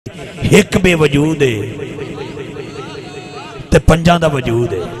एक बेवजूद है ते पंजा दा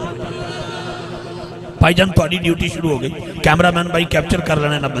वजूद है। भाईजान तुहाडी ड्यूटी शुरू हो गई, कैमरामैन भाई कैप्चर कर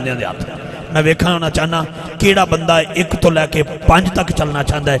लेना इन्हां बंदियां दे हाथ। मैं वेखा होना चाहना केड़ा बंदा एक तो लैके 5 तक चलना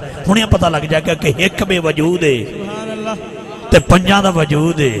चाहता है। हुणे पता लग जाएगा कि एक बेवजूद है ते पंजा दा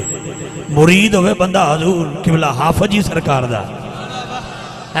वजूद है। मुरीद होवे बंदा हजूर किबला हाफिज जी सरकार दा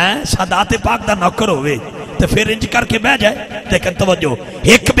है, सादात पाक दा नौकर होवे ते फिर इंज करके बह जाए। लेकिन तवज्जो,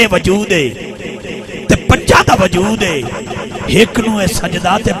 एक बेवजूद है ते पंजा दा वजूद है। एक नूं है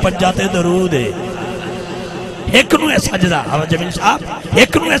सजदा ते पंजा ते दरूद है। एक नूं है सजदा, जमील साहब,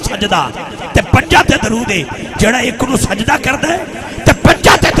 एक नूं है सजदा ते पंजा ते दरूद है। जेड़ा एक नूं सजदा करदा है ते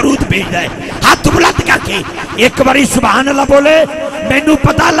पंजा ते दरूद भेजदा है, हाथ बुलंद करके एक बारी सुभान अल्लाह बोले, मैनू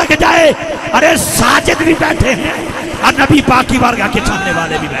पता लग जाए अरे साजिद भी बैठे हैं और नबी पाक की बारगाह के सामने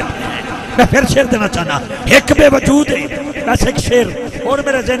वाले भी बैठे हैं। मैं फिर शेर देना चाहना, एक बेवजूद है। वैसे एक शेर और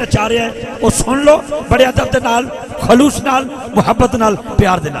मेरे ज़हन च आ रहा है, वो सुन लो बड़े अदब दे नाल, खलूस नाल, मुहब्बत नाल,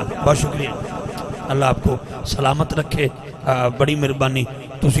 प्यार दे नाल। बहुत शुक्रिया, अल्लाह आपको सलामत रखे। बड़ी मेहरबानी,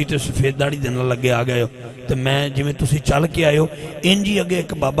 तुसी तो सफेद दाढ़ी दे नाल लगे आ गए हो तो मैं जिवें तुसी चल के आए हो इंज ही अगे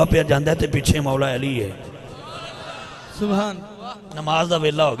एक बाबा पिया जांदा है ते पिछे मौला अली है। सुभान। नमाज दा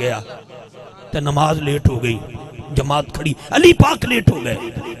वेला हो गया ते नमाज लेट हो गई, जमात खड़ी, अली पाक लेट हो गए,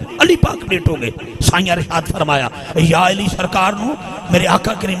 अली पाक लेट हो गए। साईं इरशाद फरमाया, या अली सरकार नू मेरे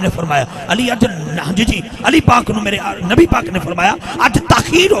आका करीम ने फरमाया, अली अज जी जी अली पाक नू मेरे नबी पाक ने फरमाया अज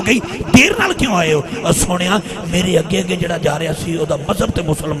ताखीर हो गई, देर नाल क्यों आए हो? सुनिया मेरे अगे अगे जड़ा जा रहा सी ओदा मजहब ते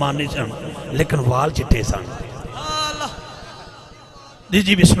मुसलमान नहीं सन लेकिन वाल चिट्टे सन। जी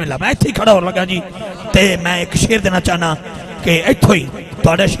जी बिस्मिल्लाह, मैं इत्थे खड़ा हो लगा जी। ते मैं एक शेर देना चाहना कि इत्थों ही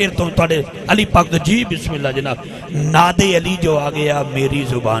तुहाडा शेर तो तुहाडे अली पाक तो। जी बिस्मिल्लाह जनाब। नादे अली जो आ गया मेरी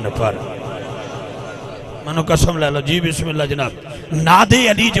जुबान पर, मनो कसम ले लो। जी बिस्मिल्लाह जनाब। नादे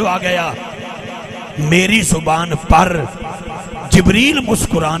अली जो आ गया मेरी जुबान पर, जिब्रील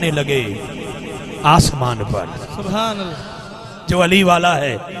मुस्कुराने लगे आसमान पर। सुभान अल्लाह। जो अली वाला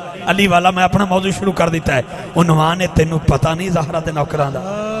है, अली वाला, मैं अपना मौजू शुरू कर देता है। उन्वान है तेनू पता नहीं ज़हरा ते नौकरां दा।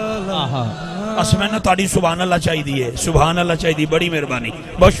 बस मैंने तुहाडी सुभान अल्लाह चाहिए है, सुभान अल्लाह चाहिए। बड़ी मेहरबानी,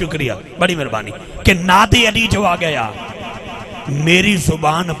 बहुत शुक्रिया, बड़ी मेहरबानी। कि नादे अली जो आ गया मेरी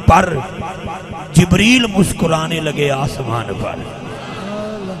जुबान पर, जिब्रील मुस्कुराने लगे आसमान पर।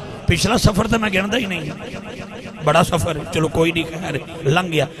 पिछला सफर तो मैं गिनदा ही नहीं, बड़ा सफर है, चलो कोई नहीं, खैर लंघ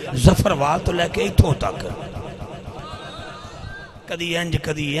गया। जफरवाल तो लैके इत्थों तक कदी इंज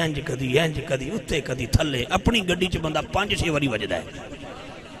कदी इंज कदी इंज कदी उत्ते कदी थले, अपनी गड्डी च बंदा 5-6 बारी वजदा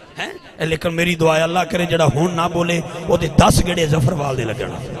है। लेकिन मेरी दुआ अल्लाह करे जड़ा हुण ना बोले ओदे 10 गेड़े जफरवाल दे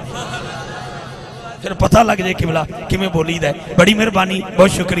लगण, फिर पता लग जाए किबला किवें बोलीदा है। बड़ी मेहरबानी,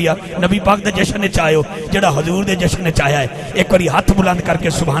 बहुत शुक्रिया। नबी पाक दे जश्न च आयो, जड़ा हजूर दे जश्न च आया है, एक बारी हाथ बुलंद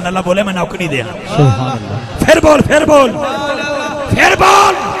करके सुभान अल्लाह बोले, मैं नौकरी दे। सुभान अल्लाह। फिर बोल, फिर बोल, फिर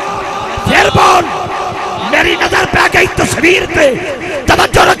बोल, फिर बोल। मेरी नजर पै गई तस्वीर पे,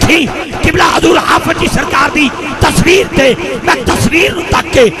 तवज्जो रखी किबला हजूर हाफिज जी सरकार दी तस्वीर पे। मैं तस्वीर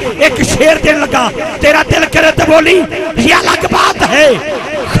तक के एक शेर देने लगा, तेरा दिल करे तो बोली, ये अलग बात है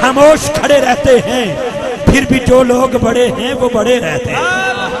खामोश खड़े रहते हैं फिर भी जो लोग बड़े हैं वो बड़े रहते हैं।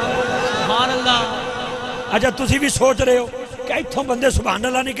 अच्छा तुसी भी सोच रहे हो कि इत्थों बंदे सुभान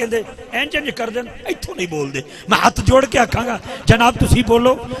अल्लाह नहीं कहते, इंज इंज कर देन, इत्थों नहीं बोलते। मैं हाथ जोड़ के आखांगा जनाब तुसी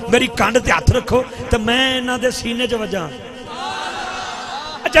बोलो, मेरी कंड ते हाथ रखो तो मैं इन्हां दे सीने च वजां।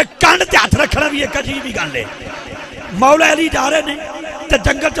 अच्छा कंड ते हाथ रखना भी एक अजीब ही गल है। मौला अली जा रहे ने ते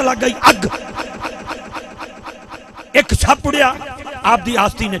जंगल च लग गई अग, एक सप उड़िया आपदी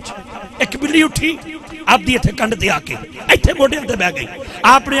आस्तीन च, एक बिल्ली उठी आपदी इत्थे कंड ते आके इत्थे मोढियां ते बह गई।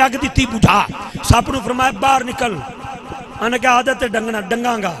 आपने अग दित्ती बुझा, सप नूं फरमाया बाहर निकल। उन्हें कहा आदत है डंगना,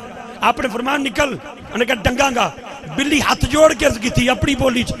 डंगांगा। आपने फरमाया निकल, उन्हें कहा डंगांगा। बिल्ली हाथ जोड़ के अर्ज की अपनी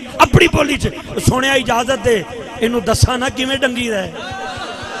बोली च, अपनी बोली च, सोने इजाजत दे इनू दसा ना किवें डंगी दा है।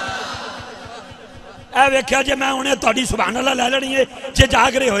 ऐ वेख्या जे मैं उन्हें तुहाडी सुभान अल्लाह लै लेनी है जे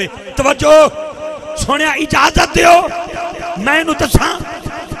जाग रहे होए। तवज्जो, सोने इजाजत दिओ मैं इनू दसा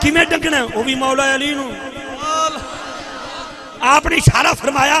किवें डंगना, वो भी मौला अली नू। आपने इशारा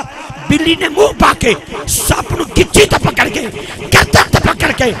फरमाया, बिल्ली ने मुंह पाके सप नूं गिच्ची ते पकड़ के, गर्दन ते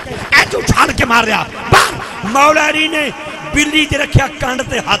पकड़ के ऐ उछाल के मार रहा बाहर। मौला अली ने बिल्ली ते रखिया कंड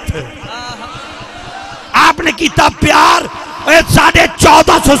ते हाथ। आपने कीता प्यार।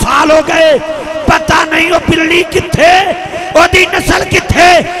 1450 साल हो गए, पता नहीं वो बिल्ली किथे, ओदी नस्ल किथे,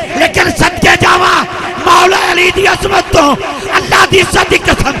 लेकिन सच्चे जावा मौला अली दी अजमत तो अल्लाह दी इज्जत दी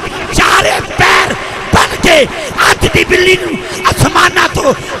कसम, चारे पैर बन के अज दी बिल्ली नूं आसमाना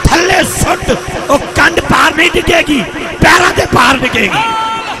तो थले सुट, वो कंड पार नहीं डिगेगी, पैरों के पार डिगेगी।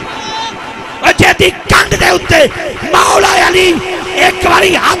 بچے دی کنڈ دے اتے مولا علی ایک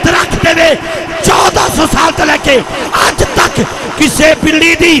باری ہاتھ رکھ دے وے 1400 سال تو لے کے آج تک کسے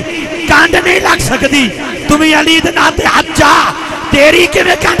بلی دی کنڈ نہیں لگ سکتی. تمہیں علی دے ناتے حجا تیری کے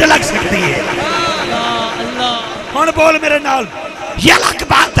میں کنڈ لگ سکتی ہے. کون بول میرے نال. یہ الگ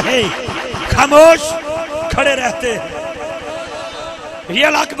بات ہے خاموش کھڑے رہتے ہیں. یہ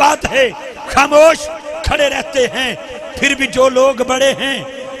الگ بات ہے خاموش کھڑے رہتے ہیں. پھر بھی جو لوگ بڑے ہیں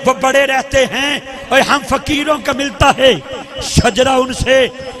وہ بڑے رہتے ہیں. اور ہم فقیروں کا ملتا ہے شجرہ ان سے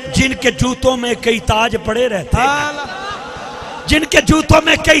جن کے جوتوں میں کئی تاج پڑے رہتے ہیں. جن کے جوتوں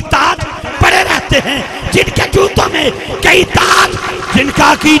میں کئی تاج پڑے رہتے ہیں. جن کے جوتوں میں کئی تاج. جن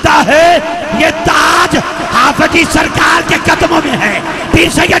کا عقیدہ ہے یہ تاج حافظی سرکار کے قدموں میں ہے. پیر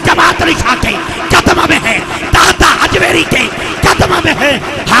سید جماعت علی شاہ کے قدموں میں ہے. داتا حجویری کے قدموں میں ہے.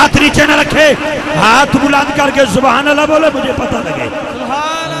 ہاتھ نیچے نہ رکھے, ہاتھ بلند کر کے سبحان اللہ بولے مجھے پتہ لگے.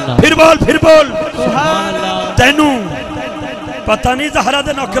 پھر بول تینو پتہ نہیں زہرا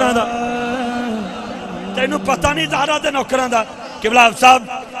دے نوکراں دا. تینو پتہ نہیں زہرا دے نوکراں دا. قبلہ صاحب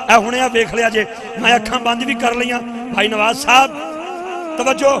اے ہنے ویکھ لیا جے میں اکھاں بند بھی کر لیاں. بھائی نواز صاحب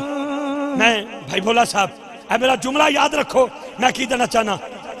توجہ. میں بھائی بھولا صاحب اے میرا جملہ یاد رکھو. میں کی دینا چاہنا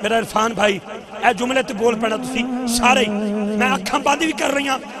میرا عرفان بھائی اے جملے تے بول پینا تسی سارے. میں اکھاں بند بھی کر رہی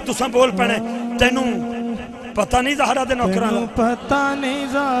ہاں تساں بول پینا. تینوں پتہ نہیں زہرا دے نوکراں دا. پتہ نہیں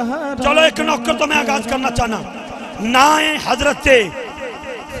زہرا. چلو ایک نوکر تو میں آغاز کرنا چاہنا. نائیں حضرت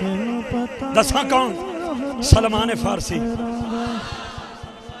دساں کون؟ سلمان فارسی.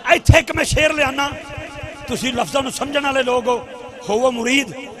 ایتھے ایک میں شیر لے آنا تسی لفظاں نو سمجھن والے لوگ ہو وہ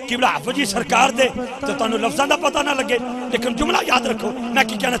مرید قبلہ حافظی سرکار دے تو تانوں لفظاں دا پتہ نہ لگے. لیکن جملہ یاد رکھو. میں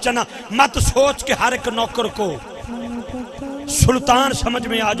کی کہنا چاہنا مت سوچ کہ ہر ایک نوکر کو سلطان سمجھ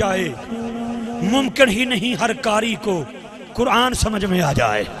میں آ جائے. ممکن ہی نہیں ہر کاری کو قرآن سمجھ میں آ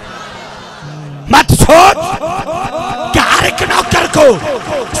جائے. مت سوچ کہ ہر ایک نوکر کو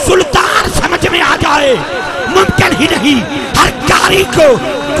سلطان سمجھ میں آ جائے. ممکن ہی نہیں ہر کاری کو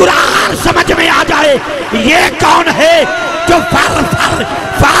قرآن سمجھ میں آ جائے. یہ کون ہے جو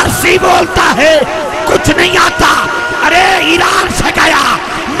فارسی بولتا ہے کچھ نہیں آتا؟ ارے ایران سے گیا,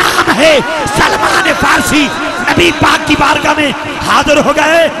 نام ہے سلمان فارسی. نبی پاک کی بارگاہ میں حاضر ہو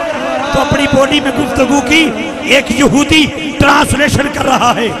گئے تو اپنی بولی میں گفتگو کی. ایک یہودی ٹرانسلیشن کر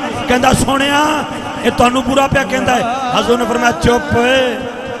رہا ہے. کہندہ سونیا یہ تانوں برا پیا کہندہ ہے. حضور نے فرمایا چپ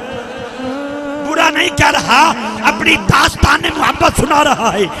برا نہیں کہہ رہا, اپنی داستان محبت سنا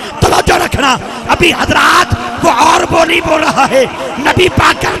رہا ہے. توجہ رکھنا ابھی حضرات وہ اور بولی بول رہا ہے, نبی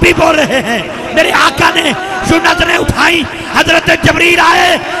پاک بھی بول رہے ہیں. میرے آقا نے جو نظریں اٹھائی حضرت جبریل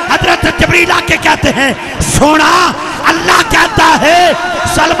آئے. حضرت جبریل آ کے کہتے ہیں سونا اللہ کہتا ہے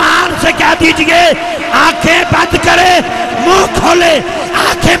سلمان سے کہہ دیجئے آنکھیں بند کرے منہ کھولے.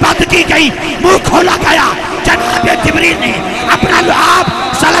 آنکھیں بند کی گئی, منہ کھولا گیا. جناب جبریل نے اپنا لعاب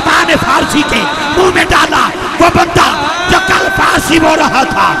سلمان فارسی کے منہ میں ڈالا. وہ بندہ جو کل فارسی بول رہا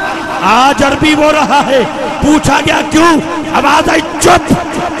تھا آج عربی بول رہا ہے. پوچھا گیا کیوں؟ آواز آئی چپ.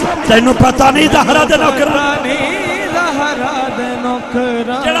 تینوں پتہ نہیں زہرا دے نوکراں.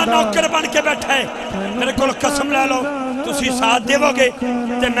 جڑا نوکر بن کے بیٹھا ہے میرے کو قسم لے لو تسی ساتھ دیو گے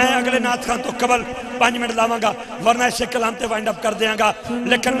تے میں اگلے نات خان تو قبل 5 منٹ لاواں گا, ورنہ اسے کلام تے وائنڈ اپ کر دیاں گا.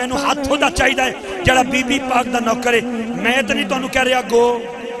 لیکن مینوں ہاتھ ہودا چاہیدا ہے جڑا بی بی پاک دا نوکر ہے. میں تے نہیں تانوں کہہ رہا گو,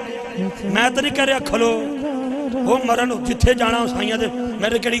 میں تے نہیں کہہ رہا کھلو. وہ مرن جتھے جانا سائیاں دے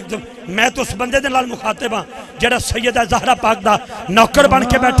میرے کڑی. میں تو اس بندے دے نال مخاطب ہاں جڑا سیدہ زہرا پاک دا نوکر بن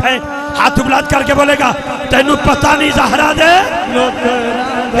کے بیٹھا ہے. ہاتھ بلند کر کے بولے گا تینوں پتہ نہیں زہرا دے.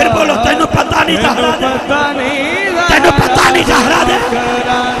 پھر بولو تینوں پتہ نہیں زہرا دے. تینوں پتہ نہیں زہرا دے.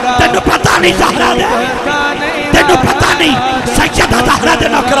 تینوں پتہ نہیں زہرا دے. تینوں پتہ نہیں سیدہ زہرا دے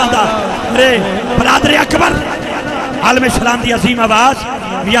نوکراں دا. میرے برادر اکبر عالم اسلام دی عظیم آواز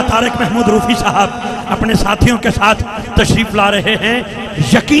میاں طارق محمود روفی صاحب اپنے ساتھیوں کے ساتھ تشریف لا رہے ہیں.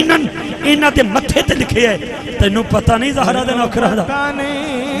 یقیناً انہاں دے متھے تے لکھے ہے تینوں پتہ نہیں زہرا دے نوکراں دا.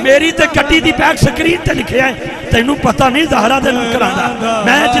 میری تے گڈی دی بیک سکرین تے لکھے ہے تینوں پتہ نہیں زہرا دے نوکراں دا.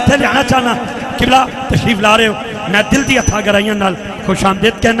 میں جتھے لیانا چاہنا قبلہ تشریف لا رہے ہو میں دل دی ہتھا گرائیاں نال خوش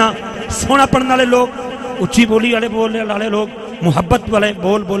آمدید کہنا. سونا پڑھنے والے لوگ, اچھی بولی والے بولنے والے لوگ, محبت والے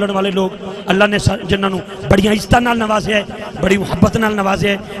بولن والے لوگ اللہ نے جنہاں نو بڑی عزت نال نوازے ہے, بڑی محبت نال نوازے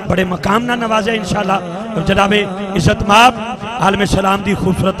ہے, بڑے مقام نال نوازے ہے. انشاءاللہ جناب عزت ماب عالم سلام دی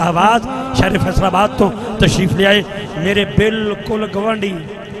خوبصورت آواز شہر فیصل آباد تو تشریف لے آئے میرے بالکل گوانڈی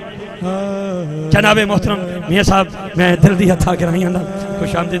جناب محترم میاں صاحب. میں دل دی ہتھا گرائیاں نال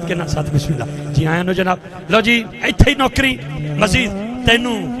خوش آمدید کے ساتھ بسم اللہ. جی آئے نو جناب. لو جی ایتھے ہی نوکری مزید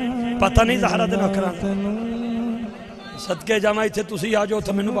تینوں پتہ نہیں زہرا دے نوکراں. صدقے جاواں ایتھے تسی آ جاؤ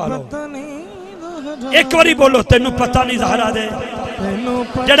تے مینوں پا لو. ایک باری بولو تینو پتہ نہیں زہرا دے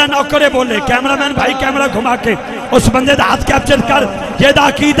جڑا نوکرے بولے کیمرہ مین بھائی کیمرہ گھما کے اس بندے دا ہاتھ کیپچر کر یہ دا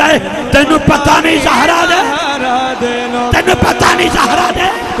عقیدہ ہے تینو پتہ نہیں زہرا دے تینو پتہ نہیں زہرا دے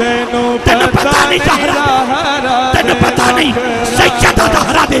تینو پتہ نہیں زہرا دے تینو پتہ نہیں سیدہ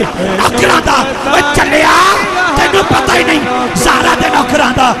زہرا دے نوکران دا چلیا تینو پتہ ہی نہیں زہرا دے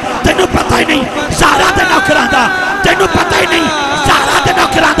نوکران دا تینو پتہ ہی نہیں زہرا دے نوکران دا تینو پتہ ہی نہیں زہرا دے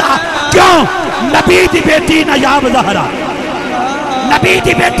نوکران دا کیوں نبی دی بیٹی نیاب زہرا نبی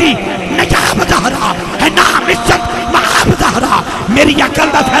دی بیٹی نیاب زہرا ہے نام عزت معاب زہرا میری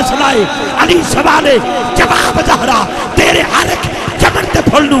عقل دا فیصلہ ہے علی سوالے جواب زہرا تیرے حرک چمن دے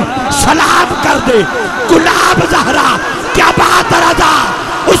پھلنو سلام کر دے گلاب زہرا کیا بات رضا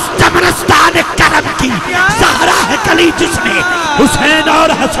اس چمنستان کرم کی زہرا ہے کلی جس میں حسین اور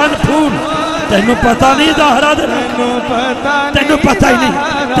حسن پھول تینو پتہ نہیں زہرا دے تینو پتہ ہی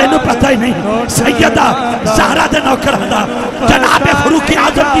نہیں تینو پتہ ہی نہیں سیدہ زہرا دے نوکران دا جناب فاروق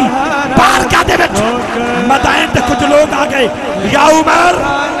اعظم دی بارگاہ دے وچ مدائن تے کچھ لوگ آ گئے یا عمر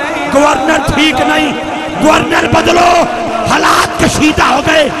گورنر ٹھیک نہیں گورنر بدلو حالات کشیدہ ہو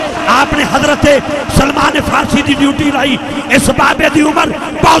گئے آپ نے حضرت سلمان فارسی دی ڈیوٹی لائی اس بابے دی عمر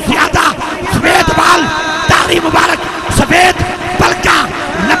بہت زیادہ سفید بال داڑھی مبارک سفید پلکا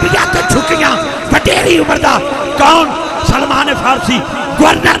نبیات جھکیاں وڈیری عمر دا کون سلمان فارسی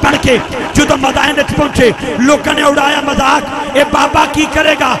گورنر بڑھ کے جدو مدائن پہنچے لوگوں نے اڑایا مذاق اے بابا کی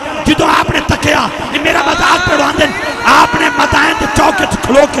کرے گا جدو آپ نے تکیا میرا مذاق پہ اڑان دیں آپ نے مدائن چوکے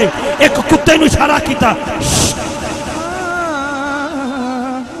کھلو کے ایک کتے نو اشارہ کیتا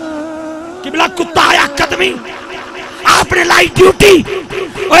قبلہ کتا آیا قدمی آپ نے لائی ڈیوٹی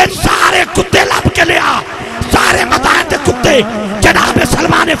اور سارے کتے لب کے لیا سارے مدائن دے کتے جناب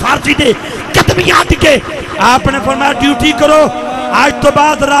سلمان فارسی دے قدمیاں دکے آپ نے فرمایا ڈیوٹی کرو آج تو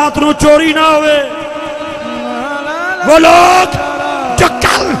بعد رات نو چوری نہ ہوئے وہ لوگ جو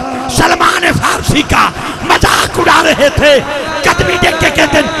کل سلمان فارسی کا مذاق اڑا رہے تھے قدمی دیکھ کے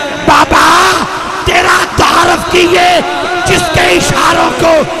کہتے ہیں بابا تیرا تعارف کیے جس کے اشاروں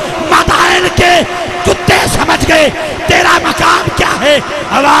کو مدائن کے کتے سمجھ گئے تیرا مقام کیا ہے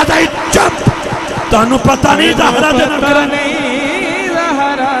آواز آئی چپ تانو پتہ نہیں زہرا دے نوکران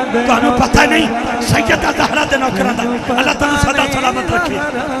تانو پتہ نہیں سیدہ زہرا دے نوکران اللہ تانو صدا سلامت رکھے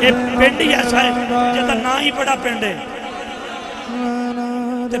یہ پنڈ ہی ایسا ہے جیسا نا ہی بڑا پنڈ ہے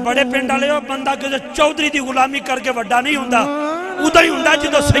تے بڑے پنڈ آلے ہو بندہ کہ چودری دی غلامی کر کے وڈا نہیں ہوندہ ادھا ہی ہوندہ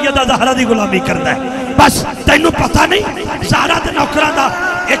جدو سیدہ زہرا دی غلامی کرتا ہے بس تینو پتہ نہیں زہرا دے نوکران دا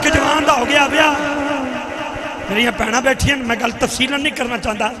ایک جوان دا ہو گیا بیا میری یہ پہنا بیٹھی ہیں میں گل تفصیل نہیں کرنا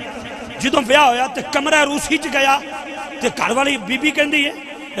چاہتا جدو بیاہ ہویا تے کمرہ روسی چ گیا تے گھر والی بی بی کہندی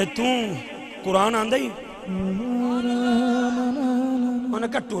ہے تو قرآن آندہ ہی میں نے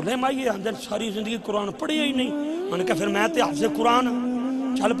کہا ٹولے مائیے آندھر ساری زندگی قرآن پڑھی ہی نہیں میں نے کہا پھر میں تے حافظ قرآن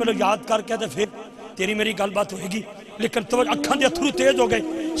چل پہلو یاد کر کے تے پھر تیری میری گل بات ہوئے گی لیکن تو اکھاں دے اتھرو تیز ہو گئے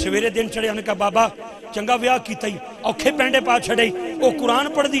سویرے دن چڑھے انہوں نے کہا بابا چنگا ویاہ کیتا ہی اوکھے پینڈے پا چھڑے او قرآن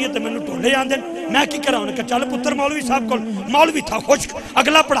پڑھ دیئے تے میں نے ٹولے آندھن میں کی کرا انہوں نے کہا چل پتر مولوی صاحب کو مولوی تھا خوش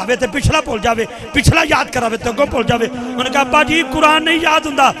اگلا پڑھاوے تے پچھلا پول جاوے پچھلا یاد کراوے تے گو پول جاوے انہوں نے کہا ابا جی قرآن نہیں یاد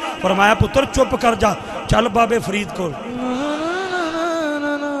ہوندا فرمایا پتر چپ کر جا چل بابے فرید کو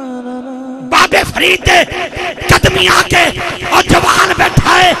بابے فرید دے قدمی آکے اور جوان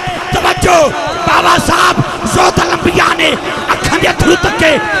بیٹھا ہے توجہ بابا صاحب زود الانبیاء نے اکھاں دے اتھرو تک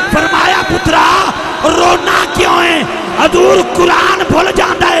کے فرمایا پترا رونا کیوں ہے حضور قرآن بھول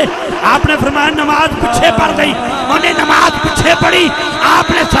جاندہ ہے آپ نے فرمایا نماز پچھے پڑھ گئی انہیں نماز پچھے پڑھی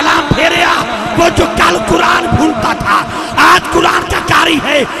آپ نے سلام پھیریا وہ جو کل قرآن بھولتا تھا آج قرآن کا کاری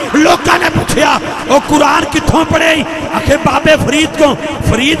ہے لوگوں نے پوچھیا وہ قرآن کتھوں پڑھے آخر بابے فرید کو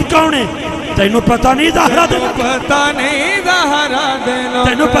فرید کون ہے تینو پتہ نہیں زہرا دے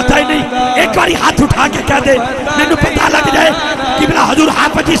تینو پتہ ہی نہیں ایک باری ہاتھ اٹھا کے کہہ دے تینو پتہ لگ جائے قبلہ حضور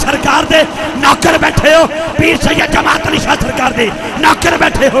حافظ جی سرکار دے نوکر بیٹھے ہو پیر سید جماعت علی شاہ سرکار دے نوکر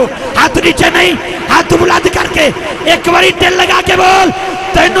بیٹھے ہو ہاتھ نیچے نہیں ہاتھ بلند کر کے ایک باری دل لگا کے بول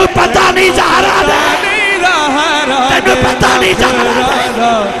تینو پتہ نہیں زہرا دے تینو پتہ نہیں زہرا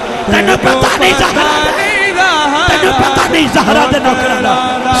دے تینو پتہ نہیں زہرا دے تینو پتہ نہیں زہرا دے نوکران دا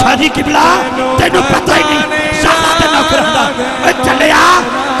شاہی قبلہ تینو پتہ ہی نہیں زہرا دے نوکران دا چلے آ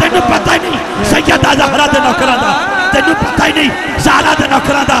تینو پتہ ہی نہیں سیدہ زہرا دے نوکران دا تینو پتہ ہی نہیں زہرا دے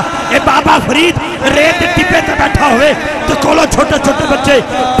نوکران دا اے بابا فرید ریت ٹپے تے بیٹھا ہوئے تو کولو چھوٹے چھوٹے بچے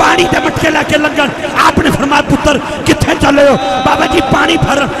پانی دے مٹکے لے کے لنگن آپ نے فرمایا پتر کتھے چلے ہو بابا جی پانی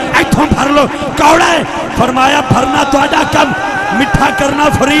بھر ایتھوں بھر لو کوڑا ہے فرمایا بھرنا تو آڈا کم مٹھا کرنا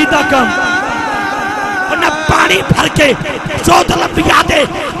فریدہ کم انہیں پانی بھر کے زود الانبیاء دے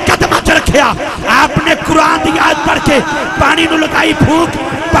قدمہ چ رکھے ہویا آپ نے قرآن دی آیت پڑھ کے پانی نو لگائی پھوک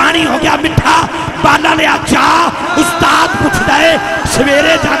پانی ہو گیا مٹھا بالا لیا جا استاد پوچھ دائے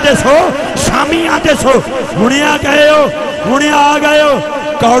سویرے جاندے سو شامی آدے سو ہنے آ گئے ہو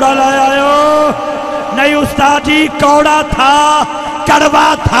کوڑا لائے آئے ہو نہیں استاد جی کوڑا تھا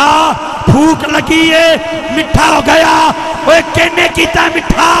کڑوا تھا بھوک لگی ہے مٹھا ہو گیا وہ کہنے کیتا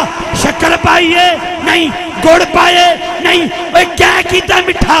مٹھا شکر پائیے نہیں گوڑ پائے نہیں وہ کیا کیتا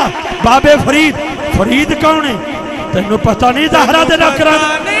مٹھا بابے فرید کون ہے تینوں پتہ نہیں زہرا دے نوکران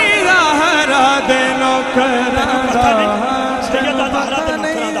سیدہ زہرا دے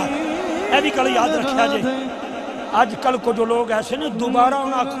نوکران دا اے بھی کل یاد رکھیا جے آج کل کو جو لوگ ایسے نا دوبارہ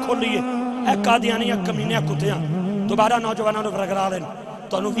انہاں آنکھ کھولیے اے قادیانی اے کمینے اے کتیاں دوبارہ نوجوانوں نے برگرا لیں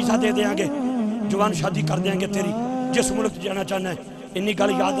تو انہوں ویزا دے دیں گے جوان شادی کر دیں گے تیری جس ملک جانا چاہنا ہے انہی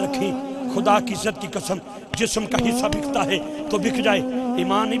گل یاد رکھی خدا کی عزت کی قسم جسم کا حصہ بکتا ہے تو بک جائے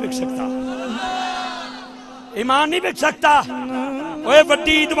ایمان نہیں بک سکتا ایمان نہیں بک سکتا اوے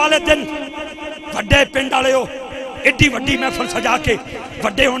وڈی عید والے دن وڈے پنڈ والے ہو ایڈی وڈی محفل سجا کے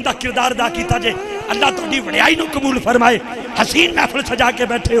وڈے ہون دا کردار ادا کیتا جے اللہ تہاڈی وڈیائی نو قبول فرمائے حسین محفل سجا کے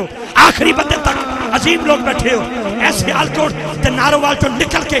بیٹھے ہو آخری بندے تک عظیم لوگ بیٹھے ہو ایسے آلکوٹ تے ناروال جو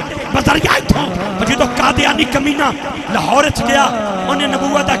نکل کے بذریعہ تھوں جدو قادیانی کمینہ لاہور چ گیا انہیں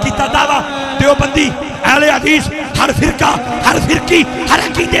نبوت دا کیتا دعویٰ دیوبندی اہل حدیث ہر فرقہ ہر فرقی ہر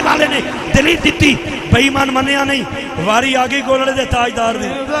عقیدے والے نے دلیل دیتی بے ایمان منیا نہیں واری آگئی گولڑے دے تاجدار دی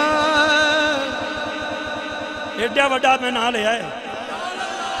ایڈا وڈا میں نہ لے آئے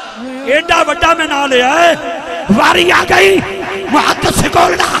ایڈا وڈا میں نہ لے آئے واری آگئی محدث سے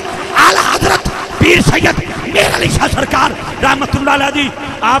گولڑا اعلیٰ حضرت پیر سید میر علی شاہ سرکار رحمت اللہ علیہ دی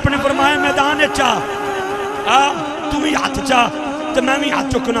آپ نے فرمایا میدان چاہ تم ہی ہاتھ چاہ تو میں بھی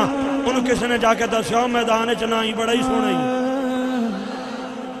ہاتھ چکنا انہوں کسی نے جا کے دسیا میدان چنا ہی بڑا ہی سونا ہی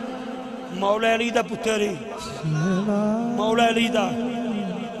مولا علی دا پتری مولا علی دا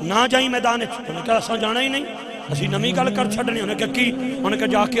نہ جائیں میدان انہیں کہا ایسا جانا ہی نہیں اسی نمی گل کر چھڑنے انہیں کہا کی انہیں کہا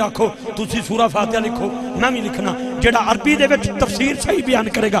جا کے آکھو تُسی سورہ فاتحہ لکھو میں بھی لکھنا جیڑا عربی دے وچ تفسیر صحیح بیان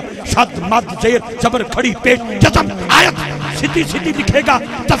کرے گا شد مد زیر زبر کھڑی پیش جزم آیت سیدھی سیدھی لکھے گا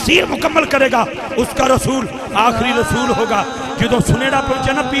تفسیر مکمل کرے گا اس کا رسول آخری رسول ہوگا جدو سنیڑا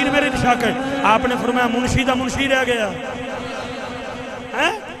پہنچے نا پیر میرے نشاء کے آپ نے فرمایا منشی دا منشی رہ گیا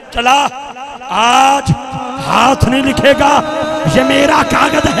چلا آج ہاتھ نہیں لکھے گا یہ میرا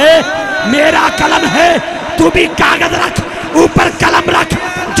کاغذ ہے میرا قلم ہے تو بھی کاغذ رکھ اوپر قلم رکھ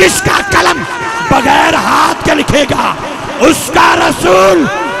جس کا قلم بغیر ہاتھ کے لکھے گا اس کا رسول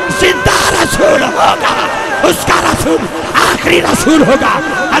زندہ رسول ہوگا اس کا رسول آخری رسول ہوگا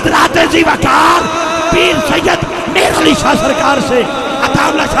حضرات ذی وقار پیر سید میر علی شاہ سرکار سے عطا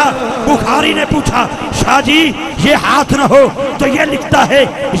اللہ شاہ بخاری نے پوچھا شاہ جی یہ ہاتھ نہ ہو تو یہ لکھتا ہے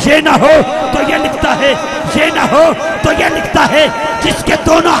یہ نہ ہو تو یہ لکھتا ہے یہ نہ ہو تو یہ لکھتا ہے جس کے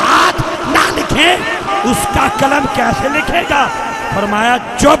دونوں ہاتھ نہ لکھیں اس کا قلم کیسے لکھے گا فرمایا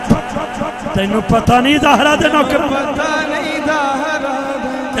چپ تینوں پتہ نہیں زہرا دے نوکر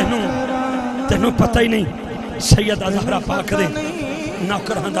تینوں پتہ ہی نہیں سیدہ زہرا پاک دے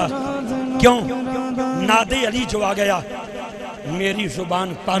نوکر ہندا کیوں نادے علی جو آ گیا میری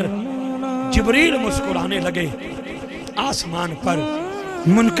زبان پر جبریل مسکرانے لگے آسمان پر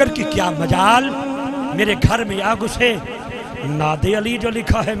منکر کی کیا مجال میرے گھر میں آ گھسے نادے علی جو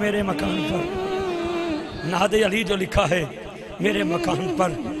لکھا ہے میرے مکان پر نادے علی جو لکھا ہے میرے مکان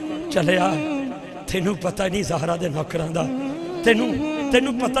پر چلے آ تینوں پتہ نہیں زہرا دے نوکران دا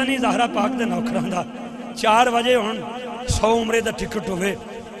تینوں پتہ نہیں زہرا پاک دے نوکران دا 4 بجے ہون 100 عمرے دا ٹکٹ ہوئے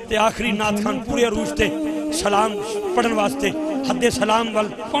تے آخری نات خان پورے عروج تے سلام پڑھن واسطے حد سلام وال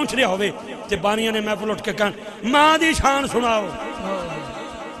پہنچ رہے ہوئے تے بانیاں نے محفل اٹھ کے کہن ماں دی شان سناؤ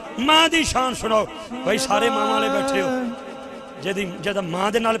ماں دی شان سناؤ بھائی سارے ماں والے بیٹھے ہو جدہ ماں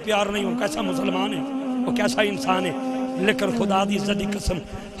دے نال پیار نہیں ہو کیسا مسلمان ہے وہ کیسا انسان ہے لیکن خدا دی عزت دی قسم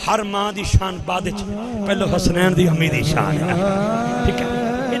ہر ماں دی شان بادچ پہلو حسنین دی امی دی شان ہے ٹھیک ہے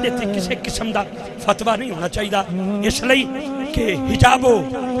یہ دیتے کسی قسم دا فتوہ نہیں ہونا چاہیے اس لئے کہ حجاب و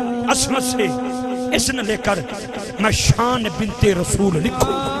عصمت سے اس نے لے کر میں شان بنت رسول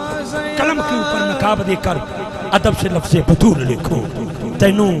لکھوں قلم کے اوپر نقاب دے کر ادب سے لفظ بطول لکھوں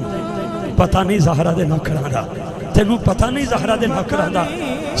تینوں پتہ نہیں زہرا دے نوکران دا تینوں پتہ نہیں زہرا دے نوکران دا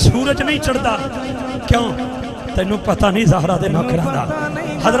سورج نہیں چڑھتا کیوں تینوں پتہ نہیں زہرا دے نوکران دا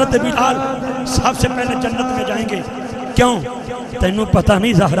حضرت بلال سب سے پہلے جنت میں جائیں گے کیوں تینوں پتہ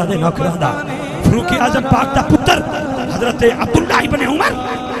نہیں زہرا دے نوکران دا فاروق اعظم پاک دا پتر حضرت عبداللہ ابن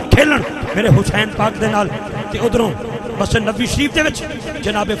عمر کھیلن میرے حسین پاک دے نال تے ادھروں بس نبی شریف دے وچ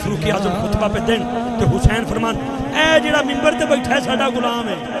جناب فاروق اعظم خطبہ پہ دین تے حسین فرمان اے جڑا منبر تے بیٹھا ہے ساڈا غلام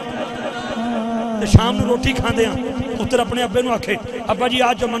ہے تو شام نو روٹی کھاندے ہیں پتر اپنے ابے نو آکھے ابا جی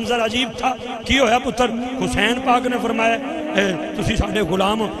آج جو منظر عجیب تھا کی ہویا پتر؟ حسین پاک نے فرمایا تسی ساڈے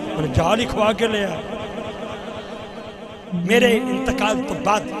غلام ہو جا لکھوا کے لے آئے میرے انتقال تو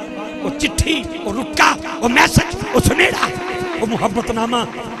بعد وہ چٹھی وہ رکا وہ میسج وہ سنیڑا وہ محبت نامہ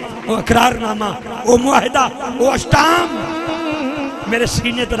وہ اقرار نامہ وہ معاہدہ وہ اشتام میرے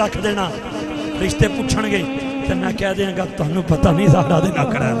سینے تے رکھ دینا رشتے پوچھن گے تو میں کہہ دیں گا تانوں پتہ نہیں زہرا دے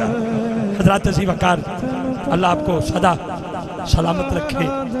نوکراں دا حضرات عزیز وقار اللہ آپ کو سدا سلامت رکھے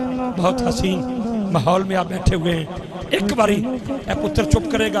بہت حسین ماحول میں آپ بیٹھے ہوئے ہیں ایک باری اے پتر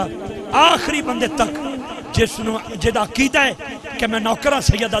چپ کرے گا آخری بندے تک جدا عقیدہ ہے کہ میں نوکرہ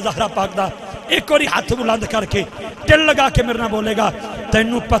سیدہ زہرا پاک دا ایک اور ہاتھ بلند کر کے دل لگا کے میرے نہ بولے گا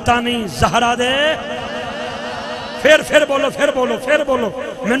تینوں پتہ نہیں زہرا دے پھر بولو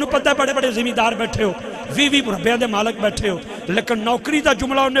میں نو پتہ ہے بڑے بڑے زمیندار بیٹھے ہو 20 مربیاں دے مالک بیٹھے ہو لیکن نوکری دا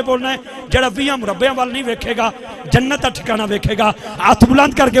جملہ انہیں بولنا ہے جڑا 20 مربیاں وال نہیں ویکھے گا جنت ٹھکانہ ویکھے گا ہاتھ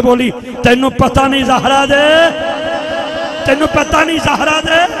بلند کر کے بولی تینوں پتہ نہیں زہرا دے تینوں پتہ نہیں زہرا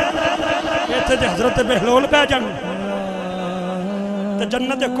دے ایتھے دے حضرت بہلول پہ جن تے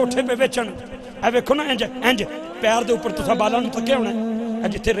جنت کوٹھے پہ ویچن اے ویکھو نا انج پیر دے اوپر تسا بالا نو تھکے ہونا ہے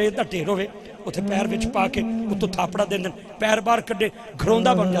جتھے ریت دا ڈھیر ہوئے اتھے پیر وچ پا کے اتو تھاپڑا دین دن پیر بار کڈے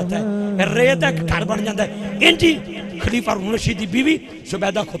گھروندہ بن جاتا ہے ریت ایک گھر بن جاتا ہے انجی خلیفہ ہارون رشید دی بیوی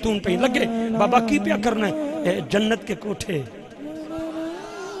زبیدہ خاتون پہ لگے بابا کی پیا کرنا ہے جنت کے کوٹھے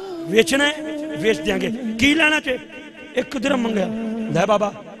ویچنا ہے ویچ دیاں گے کی لینا چاہے 1 درہم منگیا لے بابا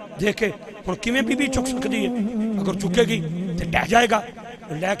دیکھے ہن کیویں بی بی چک سکدی ہے اگر چکے گی تے ڈہ جائے گا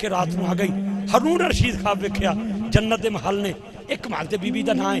لے کے رات نو آ گئی ہارون رشید خواب ویکھیا جنت دے محل نے ایک محل تے بی بی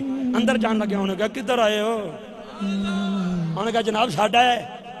دا نام ہے اندر جان لگے انہوں نے کہا کدھر آئے ہو انہوں نے کہا جناب ساڈا ہے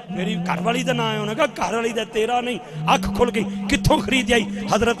میری گھر والی دا نام ہے انہوں نے کہا گھر والی دا تیرا نہیں آنکھ کھل گئی کتھوں خرید آئی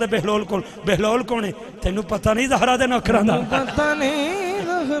حضرت بہلول کول بہلول کون ہے تینوں پتہ نہیں زہرا دے نوکراں دا پتہ نہیں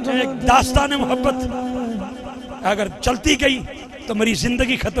ایک داستان محبت اگر چلتی گئی تو میری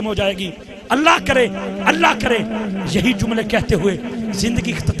زندگی ختم ہو جائے گی اللہ کرے یہی جملے کہتے ہوئے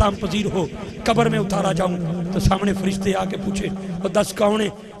زندگی اختتام پذیر ہو قبر میں اتارا جاؤں تو سامنے فرشتے آ کے پوچھے وہ 10 کون ہے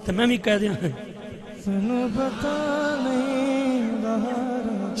تو میں بھی کہہ دیا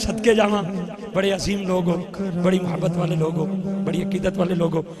صدقے جاواں بڑے عظیم لوگ ہو بڑی محبت والے لوگ ہو بڑی عقیدت والے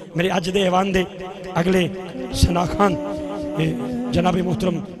لوگ ہو میرے اج دے ایوان دے اگلے ثنا خان جناب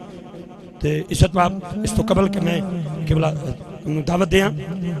محترم عزت باب اس تو قبل کہ میں دعوت دیا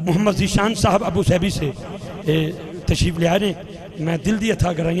محمد ذیشان صاحب ابو صحبی سے تشریف لے آئے میں دل دی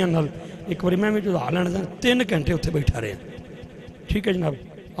اتھا گرائیاں نال ایک باری میں جو حالان 3 گھنٹے اتھے بیٹھا رہے ہیں ٹھیک ہے جناب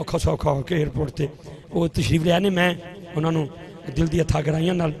اوکھا سوکھا ہو کے ایئرپورٹ تے وہ تشریف لے آئے میں انہوں نے دل دی اتھا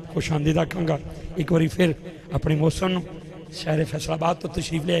گرائیاں نال خوش آمدیدہ کہوں گا ایک باری پھر اپنے موسم شہر فیصل آباد تو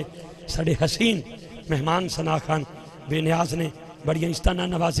تشریف لے آئے ساڑے حسین مہمان ثنا خان بے نیاز نے بڑی عزتانہ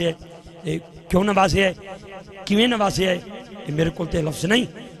نوازے ہے کیوں نوازے ہے کیویں نوازے ہے میرے کو تے لفظ نہیں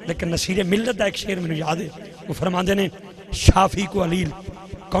لیکن نصیر ملت دا ایک شعر میں یاد ہے وہ فرماندے نے شافی کو علیل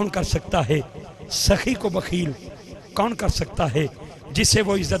کون کر سکتا ہے سخی کو بخیل کون کر سکتا ہے جسے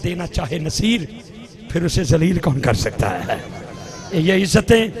وہ عزت دینا چاہے نصیر پھر اسے ذلیل کون کر سکتا ہے یہ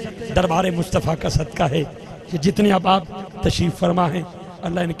عزتیں دربار مصطفیٰ کا صدقہ ہے کہ جتنے اب آپ تشریف فرما ہیں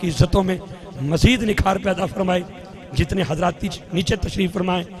اللہ ان کی عزتوں میں مزید نکھار پیدا فرمائے جتنے حضرات نیچے تشریف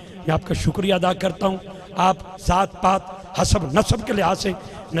فرمائیں میں آپ کا شکریہ ادا کرتا ہوں آپ ذات پات حسب نسب کے لحاظ سے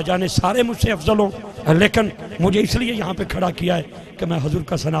نہ جانے سارے مجھ سے افضل ہوں لیکن مجھے اس لیے یہاں پہ کھڑا کیا ہے کہ میں حضور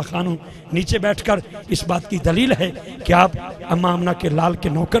کا ثنا خان ہوں نیچے بیٹھ کر اس بات کی دلیل ہے کہ آپ اماں آمنہ کے لال کے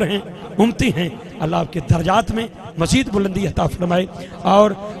نوکر ہیں امتی ہیں اللہ آپ کے درجات میں مزید بلندی عطا فرمائے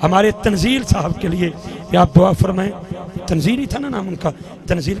اور ہمارے تنزیل صاحب کے لیے کہ آپ دعا فرمائیں تنزیل ہی تھا نا نام ان کا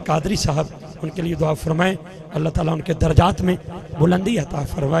تنزیل قادری صاحب ان کے لیے دعا فرمائیں اللہ تعالیٰ ان کے درجات میں بلندی عطا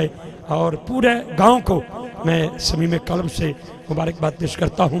فرمائے اور پورے گاؤں کو میں صمیم قلب سے مبارکباد پیش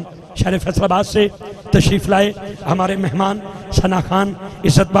کرتا ہوں شہر فیصل آباد سے تشریف لائے ہمارے مہمان ثنا خان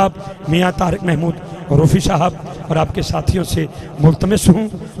عزت باب میاں طارق محمود روفی صاحب اور آپ کے ساتھیوں سے ملتمس ہوں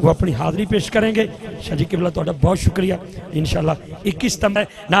وہ اپنی حاضری پیش کریں گے شاہ جی قبلہ توڑا بہت شکریہ انشاءاللہ 21 ستمبر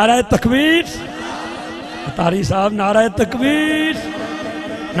نعرہ تکبیر تاری صاحب نعرہ تکبیر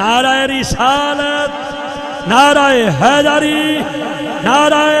نعرہ رسالت نعرہ حیدری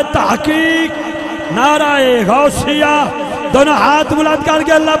نعرہ تحقیق نعرہ غوثیہ دونوں ہاتھ بلند کر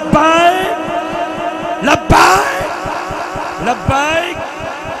کے لبائک لبائک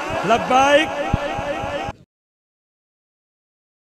لبائک لبائک